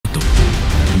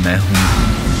मैं हूँ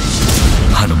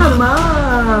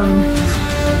हनुमान।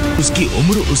 उसकी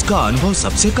उम्र, उसका अनुभव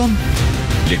सबसे कम,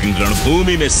 लेकिन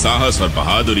रणभूमि में साहस और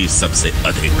बहादुरी सबसे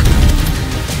अधिक।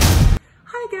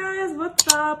 Hi guys, what's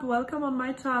up? Welcome on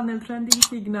my channel Trending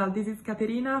Signal. This is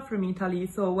Caterina from Italy.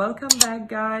 So welcome back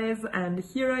guys, and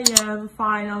here I am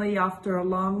finally after a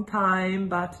long time,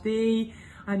 but today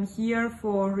I'm here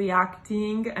for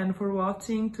reacting and for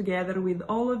watching together with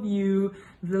all of you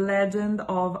The Legend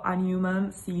of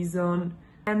Hanuman season.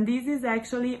 And this is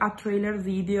actually a trailer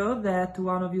video that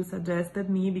one of you suggested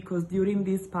me, because during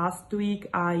this past week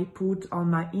I put on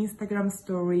my Instagram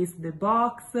stories the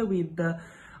box with the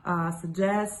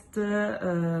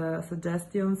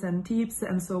suggestions and tips,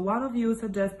 and so one of you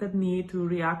suggested me to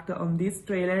react on this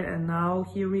trailer, and now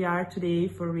here we are today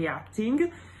for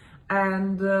reacting.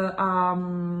 And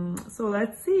so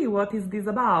let's see what is this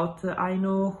about. I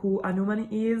know who Hanuman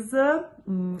is.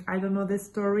 I don't know the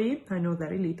story. I know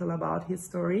very little about his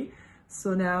story.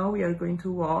 So now we are going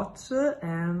to watch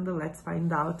and let's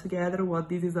find out together what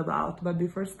this is about. But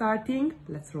before starting,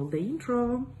 let's roll the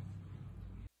intro.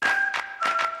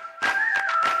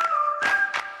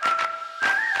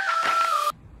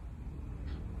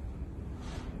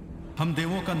 हम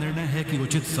देवों का निर्णय है कि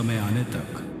उचित समय आने तक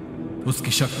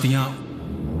उसकी शक्तियां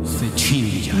से छीन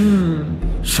ली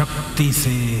जाए। शक्ति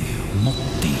से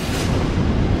मुक्ति।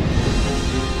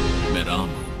 मैं राम,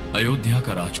 अयोध्या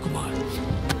का राजकुमार।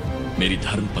 मेरी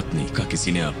धर्म पत्नी का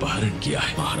किसी ने अपहरण किया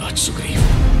है, महाराज सुग्रीव।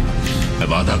 मैं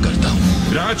वादा करता हूँ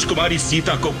राजकुमारी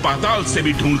सीता को पाताल से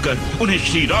भी ढूंढकर उन्हें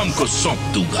श्री राम को सौंप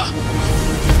दूंगा।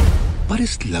 पर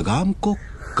इस लगाम को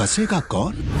कसेगा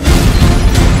कौन?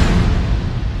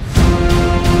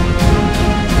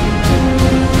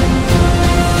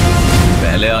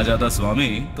 पहले आ जाता स्वामी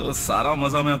तो सारा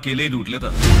मजा मैं अकेले ही लूट लेता।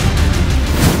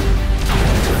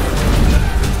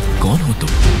 कौन हो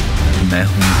तुम? मैं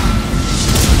हूँ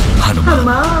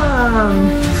हनुमान।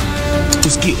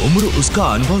 उसकी उम्र, उसका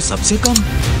अनुभव सबसे कम,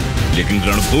 लेकिन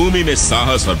रणभूमि में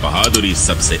साहस और बहादुरी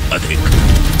सबसे अधिक।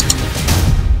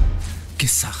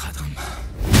 किस्सा खत्म।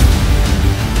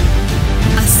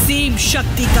 असीम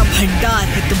शक्ति का भंडार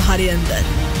है तुम्हारे अंदर,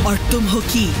 और तुम हो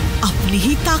कि अपनी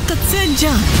ही ताकत से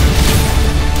अनजान।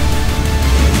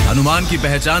 हनुमान की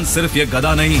पहचान सिर्फ ये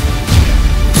गदा नहीं,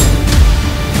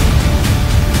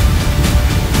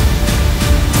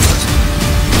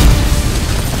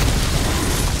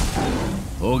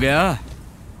 हो गया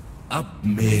अब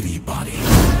मेरी बारी।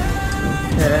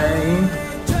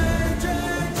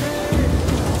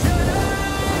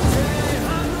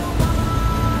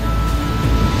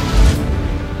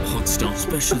 Hotstar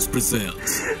Specials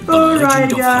presents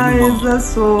Alright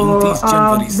guys, so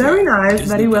very nice,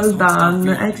 very well done.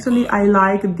 Actually I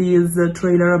like this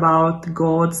trailer about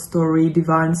God's story,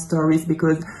 divine stories,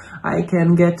 because I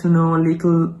can get to know a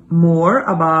little more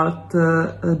about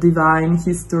divine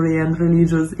history and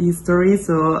religious history.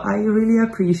 So I really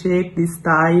appreciate this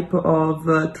type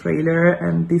of trailer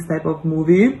and this type of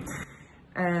movie.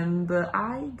 And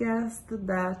I guessed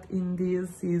that in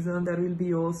this season there will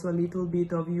be also a little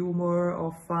bit of humor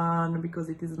or fun, because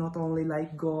it is not only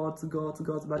like gods,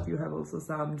 but you have also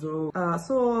some joke.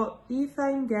 So if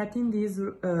I'm getting this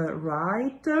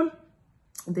right,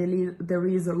 there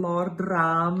is Lord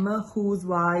Ram, whose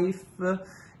wife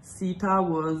Sita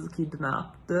was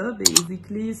kidnapped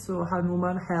basically. So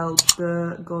Hanuman helped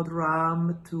God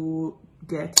Ram to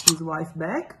get his wife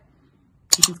back.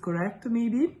 This is correct,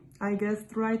 maybe? I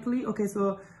guessed rightly. Okay,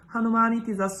 so Hanuman, it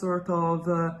is a sort of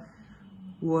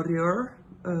warrior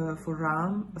for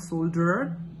Ram, a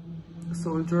soldier.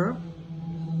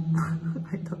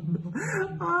 I don't know.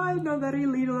 I know very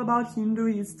little about Hindu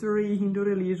history, Hindu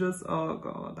religious. Oh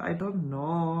God, I don't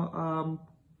know.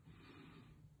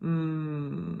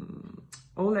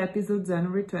 All episodes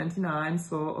January 29.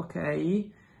 So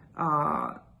okay.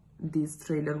 This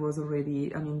trailer was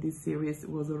already, this series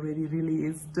was already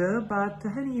released, but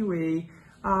anyway,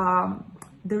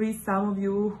 there is some of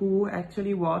you who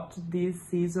actually watched this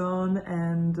season,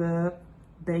 and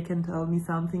they can tell me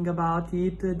something about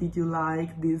it. Did you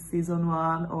like this season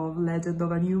 1 of Legend of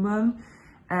Hanuman?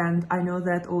 And I know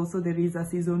that also there is a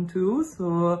season 2,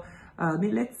 so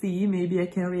let's see, maybe I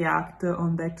can react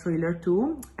on that trailer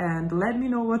too, and let me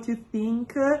know what you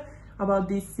think about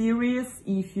this series,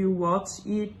 if you watch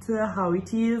it, how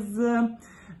it is,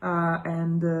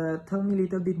 and tell me a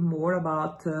little bit more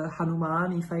about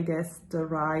Hanuman, if I guessed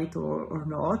right or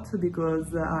not,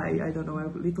 because I don't know,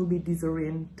 I'm a little bit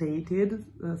disorientated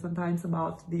sometimes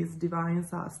about these divine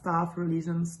stuff,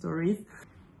 religion stories.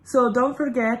 So don't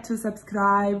forget to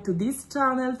subscribe to this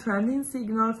channel, Trending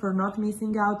Signal, for not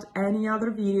missing out any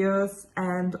other videos,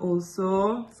 and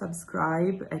also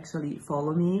subscribe, actually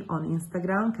follow me on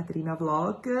Instagram, Katerina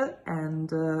Vlog, and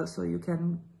so you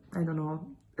can, I don't know,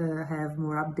 have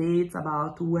more updates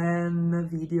about when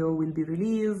video will be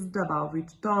released, about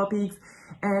which topics,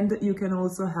 and you can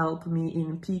also help me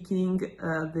in picking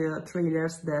the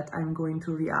trailers that I'm going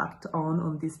to react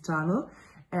on this channel.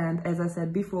 And as I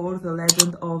said before, The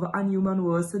Legend of Hanuman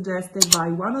was suggested by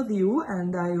one of you,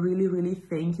 and I really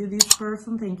thank you, this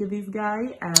person, thank you, this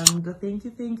guy, and thank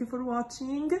you for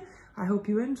watching. I hope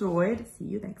you enjoyed. See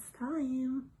you next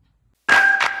time.